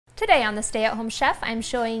Today on the Stay at Home Chef, I'm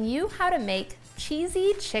showing you how to make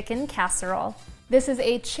cheesy chicken casserole. This is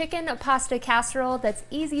a chicken pasta casserole that's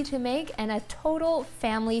easy to make and a total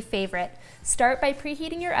family favorite. Start by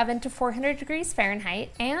preheating your oven to 400 degrees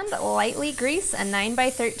Fahrenheit and lightly grease a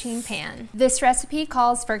 9x13 pan. This recipe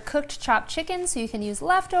calls for cooked chopped chicken, so you can use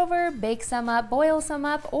leftover, bake some up, boil some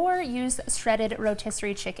up, or use shredded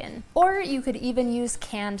rotisserie chicken. Or you could even use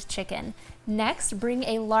canned chicken. Next, bring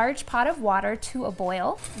a large pot of water to a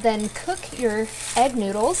boil. Then cook your egg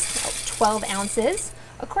noodles, 12 ounces,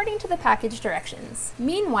 according to the package directions.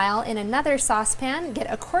 Meanwhile, in another saucepan,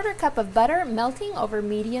 get a 1/4 cup of butter melting over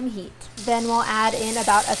medium heat. Then we'll add in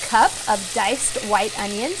about a cup of diced white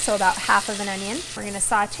onion, so about half of an onion. We're gonna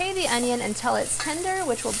saute the onion until it's tender,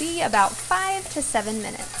 which will be about 5 to 7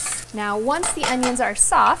 minutes. Now, once the onions are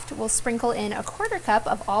soft, we'll sprinkle in a 1/4 cup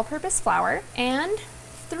of all-purpose flour and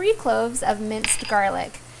 3 cloves of minced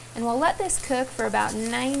garlic. And we'll let this cook for about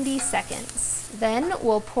 90 seconds. Then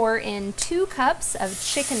we'll pour in 2 cups of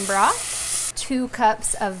chicken broth, 2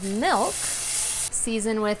 cups of milk,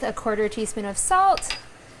 season with a 1/4 teaspoon of salt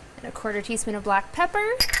and a 1/4 teaspoon of black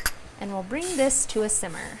pepper, and we'll bring this to a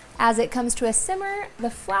simmer. As it comes to a simmer, the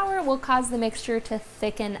flour will cause the mixture to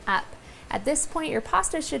thicken up. At this point, your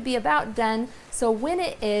pasta should be about done, so when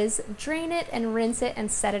it is, drain it and rinse it and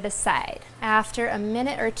set it aside. After a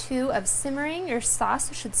minute or 2 of simmering, your sauce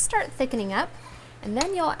should start thickening up, and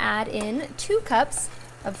then you'll add in 2 cups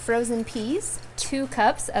of frozen peas, 2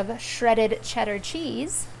 cups of shredded cheddar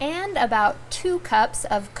cheese, and about 2 cups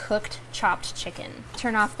of cooked chopped chicken.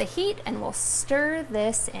 Turn off the heat and we'll stir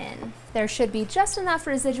this in. There should be just enough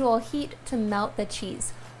residual heat to melt the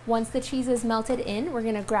cheese. Once the cheese is melted in, we're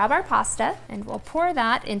gonna grab our pasta and we'll pour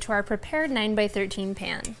that into our prepared 9x13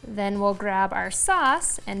 pan. Then we'll grab our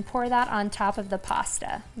sauce and pour that on top of the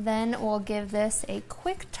pasta. Then we'll give this a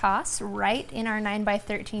quick toss right in our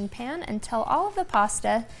 9x13 pan until all of the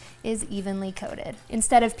pasta is evenly coated.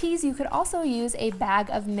 Instead of peas, you could also use a bag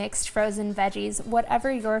of mixed frozen veggies,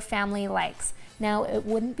 whatever your family likes. Now, it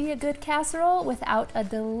wouldn't be a good casserole without a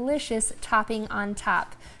delicious topping on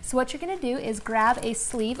top. So what you're gonna do is grab a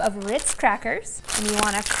sleeve of Ritz crackers, and you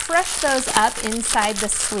wanna crush those up inside the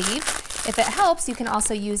sleeve. If it helps, you can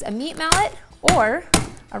also use a meat mallet or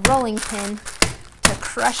a rolling pin to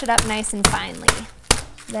crush it up nice and finely.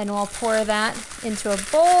 Then we'll pour that into a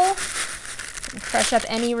bowl and crush up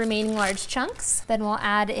any remaining large chunks. Then we'll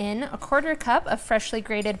add in a 1/4 cup of freshly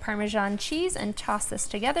grated Parmesan cheese and toss this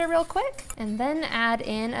together real quick. And then add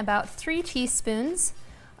in about 3 teaspoons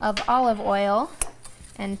of olive oil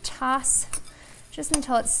and toss just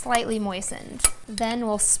until it's slightly moistened. Then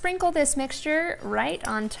we'll sprinkle this mixture right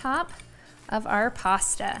on top of our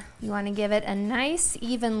pasta. You want to give it a nice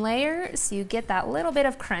even layer so you get that little bit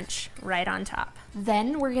of crunch right on top.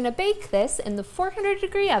 Then we're going to bake this in the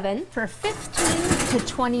 400-degree oven for 15 to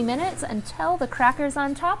 20 minutes until the crackers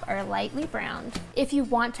on top are lightly browned. If you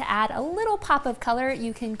want to add a little pop of color,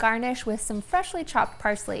 you can garnish with some freshly chopped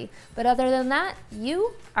parsley. But other than that,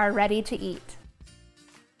 you are ready to eat.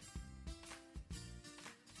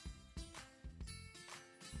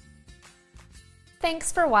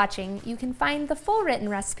 Thanks for watching. You can find the full written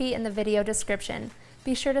recipe in the video description.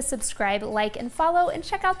 Be sure to subscribe, like, and follow, and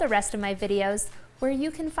check out the rest of my videos where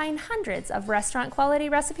you can find hundreds of restaurant quality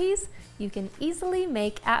recipes you can easily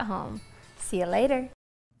make at home. See you later.